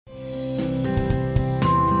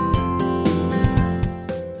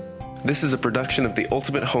This is a production of the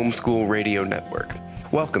Ultimate Homeschool Radio Network.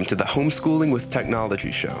 Welcome to the Homeschooling with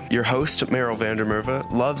Technology show. Your host, Meryl van der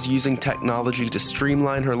Merwe, loves using technology to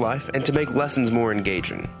streamline her life and to make lessons more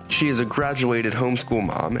engaging. She is a graduated homeschool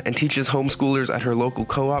mom and teaches homeschoolers at her local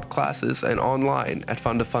co-op classes and online at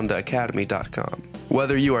fundafundaacademy.com.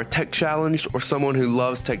 Whether you are tech-challenged or someone who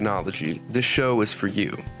loves technology, this show is for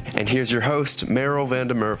you. And here's your host, Meryl van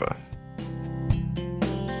der Merwe.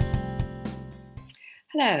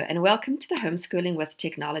 Hello, and welcome to the Homeschooling with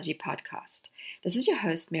Technology podcast. This is your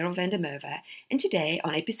host, Meryl van der Merwe, and today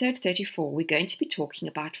on episode 34, we're going to be talking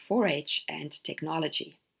about 4-H and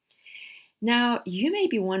technology. Now, you may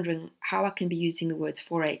be wondering how I can be using the words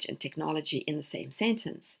 4-H and technology in the same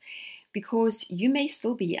sentence, because you may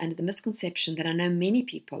still be under the misconception that I know many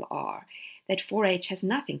people are, that 4-H has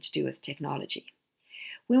nothing to do with technology.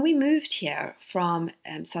 When we moved here from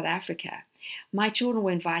South Africa, my children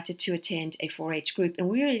were invited to attend a 4-H group, and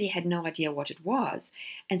we really had no idea what it was.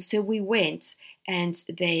 And so we went, and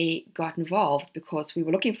they got involved because we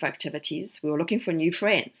were looking for activities, we were looking for new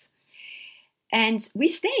friends. And we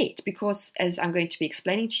stayed because, as I'm going to be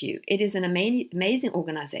explaining to you, it is an amazing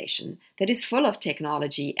organization that is full of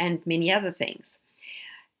technology and many other things.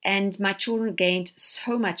 And my children gained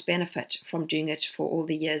so much benefit from doing it for all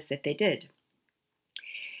the years that they did.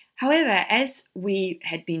 However, as we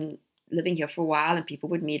had been living here for a while and people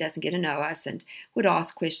would meet us and get to know us and would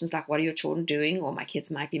ask questions like, what are your children doing? Or my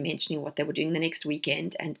kids might be mentioning what they were doing the next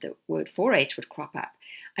weekend and the word 4-H would crop up.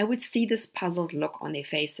 I would see this puzzled look on their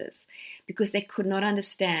faces because they could not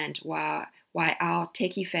understand why our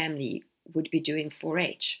techie family would be doing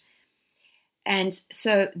 4-H. And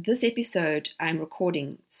so this episode I'm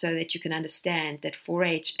recording so that you can understand that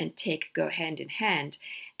 4-H and tech go hand in hand,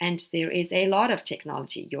 and there is a lot of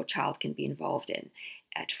technology your child can be involved in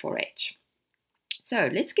at 4-H. So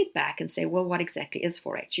let's get back and say, well, what exactly is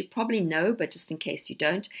 4-H? You probably know, but just in case you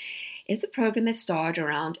don't, it's a program that started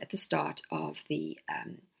around at the start of the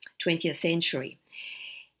 20th century.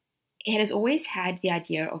 It has always had the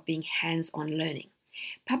idea of being hands-on learning.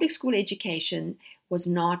 Public school education was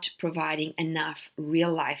not providing enough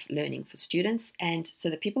real-life learning for students, and so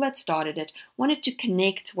the people that started it wanted to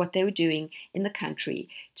connect what they were doing in the country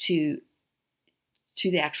to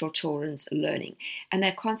the actual children's learning. And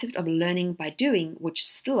that concept of learning by doing, which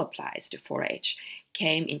still applies to 4-H,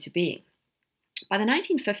 came into being. By the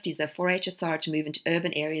 1950s, the 4-H started to move into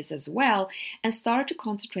urban areas as well and started to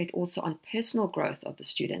concentrate also on personal growth of the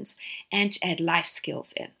students and to add life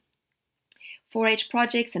skills in. 4-H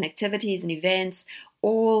projects and activities and events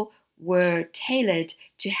all were tailored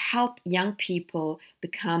to help young people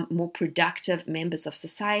become more productive members of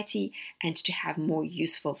society and to have more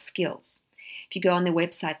useful skills. If you go on their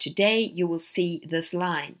website today, you will see this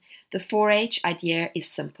line. The 4-H idea is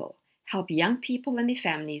simple. Help young people and their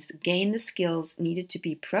families gain the skills needed to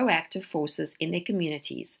be proactive forces in their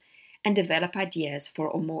communities and develop ideas for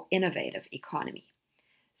a more innovative economy.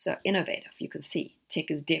 So innovative, you can see, tech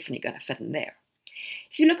is definitely going to fit in there.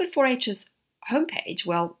 If you look at 4-H's homepage,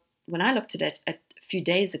 well, when I looked at it a few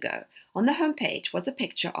days ago, on the homepage was a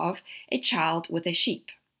picture of a child with a sheep.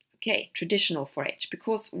 Okay, traditional 4-H,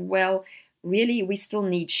 because, well, really we still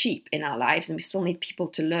need sheep in our lives and we still need people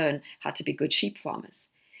to learn how to be good sheep farmers.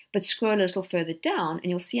 But scroll a little further down and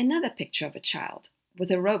you'll see another picture of a child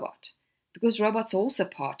with a robot, because robots are also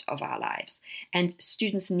part of our lives and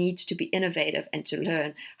students need to be innovative and to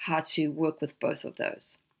learn how to work with both of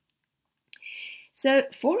those. So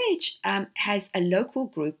 4-H has a local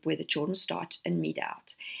group where the children start and meet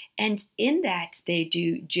out. And in that, they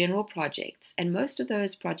do general projects. And most of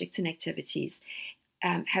those projects and activities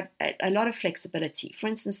have a lot of flexibility. For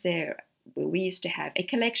instance, we used to have a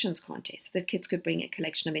collections contest. The kids could bring a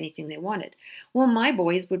collection of anything they wanted. Well, my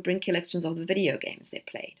boys would bring collections of the video games they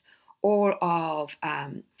played or of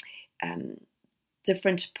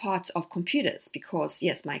different parts of computers because,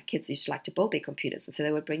 yes, my kids used to like to build their computers, and so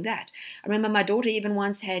they would bring that. I remember my daughter even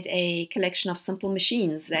once had a collection of simple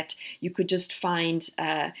machines that you could just find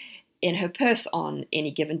in her purse on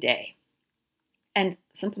any given day. And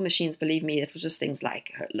simple machines, believe me, it was just things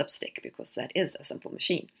like her lipstick, because that is a simple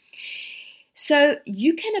machine. So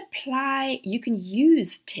you can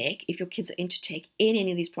use tech if your kids are into tech in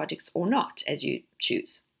any of these projects or not, as you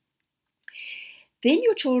choose. Then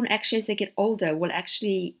your children actually, as they get older,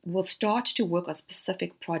 will start to work on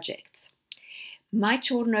specific projects. My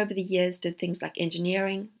children over the years did things like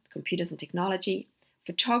engineering, computers and technology,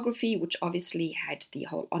 photography, which obviously had the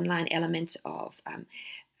whole online element of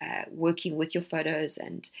working with your photos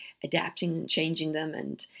and adapting and changing them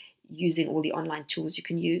and using all the online tools you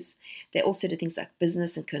can use. They also did things like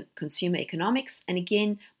business and consumer economics. And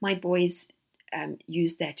again, my boys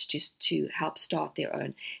use that just to help start their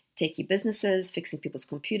own techie businesses, fixing people's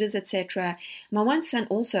computers, etc. My one son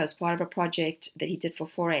also, as part of a project that he did for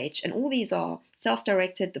 4-H, and all these are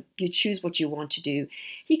self-directed, you choose what you want to do.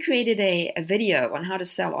 He created a video on how to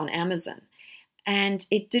sell on Amazon. And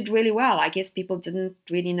it did really well. I guess people didn't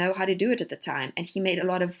really know how to do it at the time. And he made a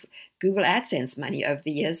lot of Google AdSense money over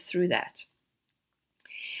the years through that.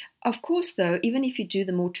 Of course, though, even if you do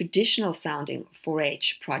the more traditional sounding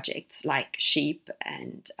 4-H projects like sheep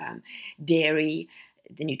and dairy,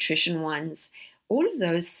 the nutrition ones, all of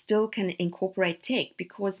those still can incorporate tech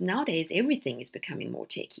because nowadays everything is becoming more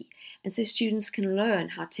techy. And so students can learn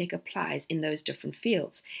how tech applies in those different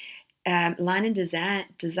fields. Line and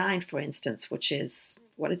design, for instance, which is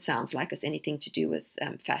what it sounds like, is anything to do with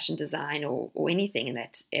fashion design or anything in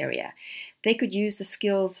that area. They could use the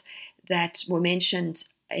skills that were mentioned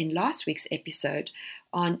in last week's episode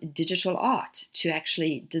on digital art to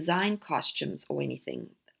actually design costumes or anything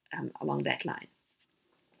along that line.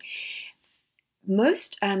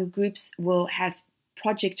 Most groups will have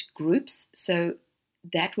project groups, so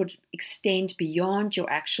that would extend beyond your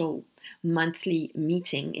actual monthly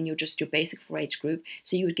meeting in your basic 4-H group.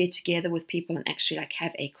 So you would get together with people and actually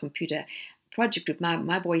have a computer project group.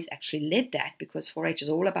 My boys actually led that because 4-H is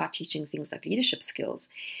all about teaching things like leadership skills.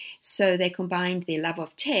 So they combined their love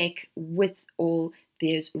of tech with all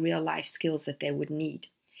those real life skills that they would need.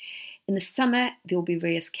 In the summer, there will be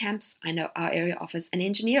various camps. I know our area offers an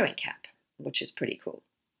engineering camp, which is pretty cool.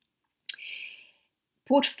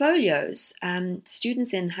 Portfolios,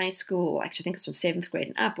 students in high school, actually I think it's from 7th grade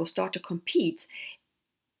and up, will start to compete,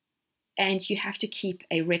 and you have to keep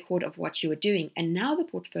a record of what you are doing. And now the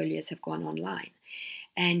portfolios have gone online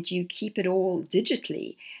and you keep it all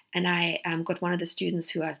digitally. And I got one of the students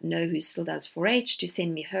who I know who still does 4-H to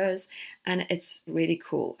send me hers, and it's really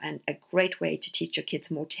cool and a great way to teach your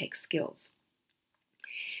kids more tech skills.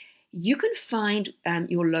 You can find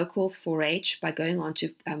your local 4-H by going on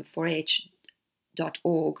to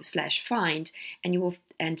 4h.org/find, and you'll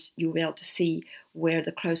be able to see where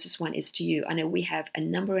the closest one is to you. I know we have a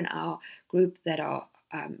number in our group that are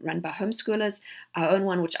run by homeschoolers. Our own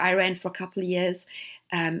one, which I ran for a couple of years,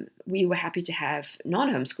 we were happy to have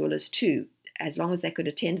non-homeschoolers too, as long as they could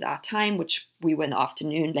attend our time, which we were in the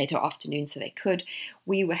afternoon, later afternoon, so they could.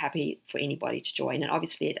 We were happy for anybody to join. And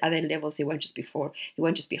obviously at other levels, they won't just be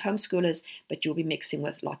homeschoolers, but you'll be mixing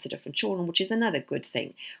with lots of different children, which is another good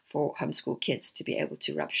thing for homeschool kids, to be able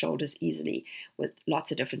to rub shoulders easily with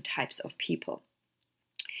lots of different types of people.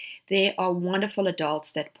 There are wonderful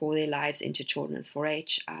adults that pour their lives into children in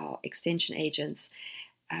 4-H. Our extension agents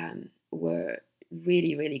were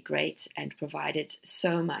really, really great and provided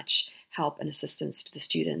so much help and assistance to the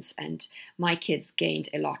students. And my kids gained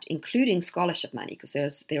a lot, including scholarship money,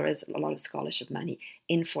 because there is a lot of scholarship money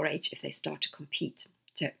in 4-H if they start to compete.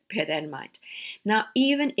 So bear that in mind. Now,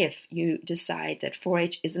 even if you decide that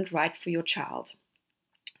 4-H isn't right for your child,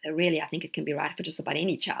 really I think it can be right for just about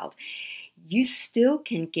any child, you still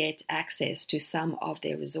can get access to some of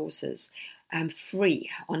their resources free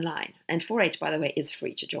online. And 4-H, by the way, is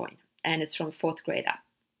free to join, and it's from 4th grade up.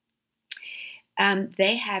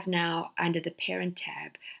 They have now, under the parent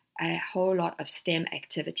tab, a whole lot of STEM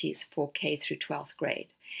activities for K through 12th grade.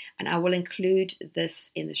 And I will include this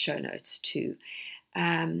in the show notes too.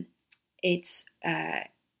 They've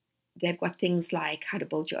got things like how to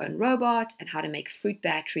build your own robot and how to make fruit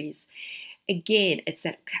batteries. Again, it's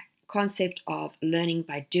that concept of learning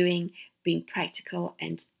by doing, being practical,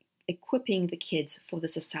 and equipping the kids for the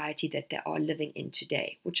society that they are living in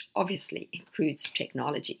today, which obviously includes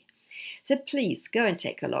technology. So please go and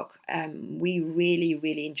take a look. We really,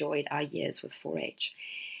 really enjoyed our years with 4-H.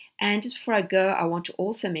 And just before I go, I want to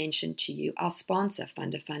also mention to you our sponsor,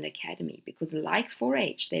 Fund of Fun Academy, because like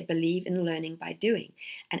 4-H, they believe in learning by doing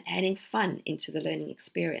and adding fun into the learning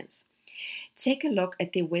experience. Take a look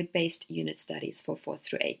at their web-based unit studies for 4th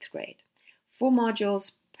through 8th grade. 4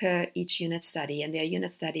 modules per each unit study, and there are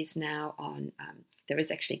unit studies now on, there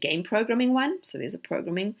is actually a game programming one, so there's a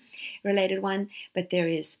programming related one, but there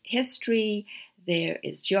is history, there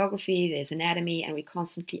is geography, there's anatomy, and we're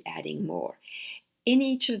constantly adding more. In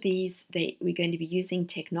each of these, we're going to be using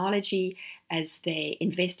technology as they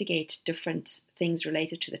investigate different things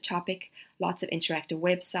related to the topic, lots of interactive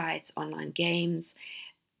websites, online games,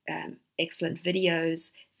 excellent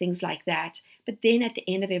videos, things like that. But then at the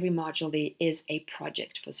end of every module, there is a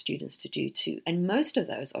project for students to do too. And most of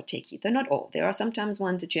those are techie. They're not all. There are sometimes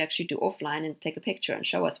ones that you actually do offline and take a picture and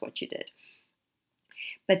show us what you did.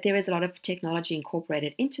 But there is a lot of technology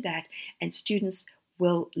incorporated into that, and students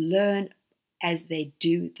will learn as they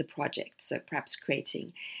do the project. So perhaps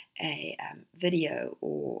creating a video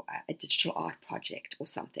or a digital art project or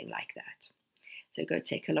something like that. So go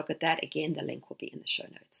take a look at that. Again, the link will be in the show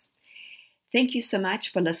notes. Thank you so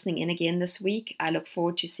much for listening in again this week. I look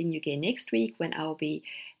forward to seeing you again next week when I'll be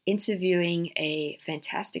interviewing a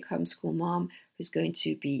fantastic homeschool mom who's going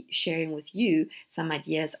to be sharing with you some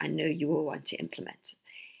ideas I know you will want to implement.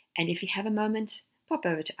 And if you have a moment, pop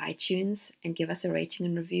over to iTunes and give us a rating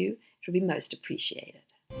and review. It will be most appreciated.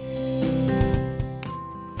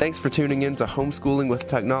 Thanks for tuning in to Homeschooling with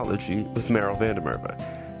Technology with Meryl van der Merwe.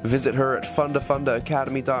 Visit her at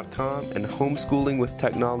fundafundaacademy.com and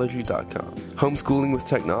homeschoolingwithtechnology.com. Homeschooling with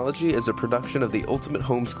Technology is a production of the Ultimate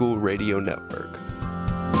Homeschool Radio Network.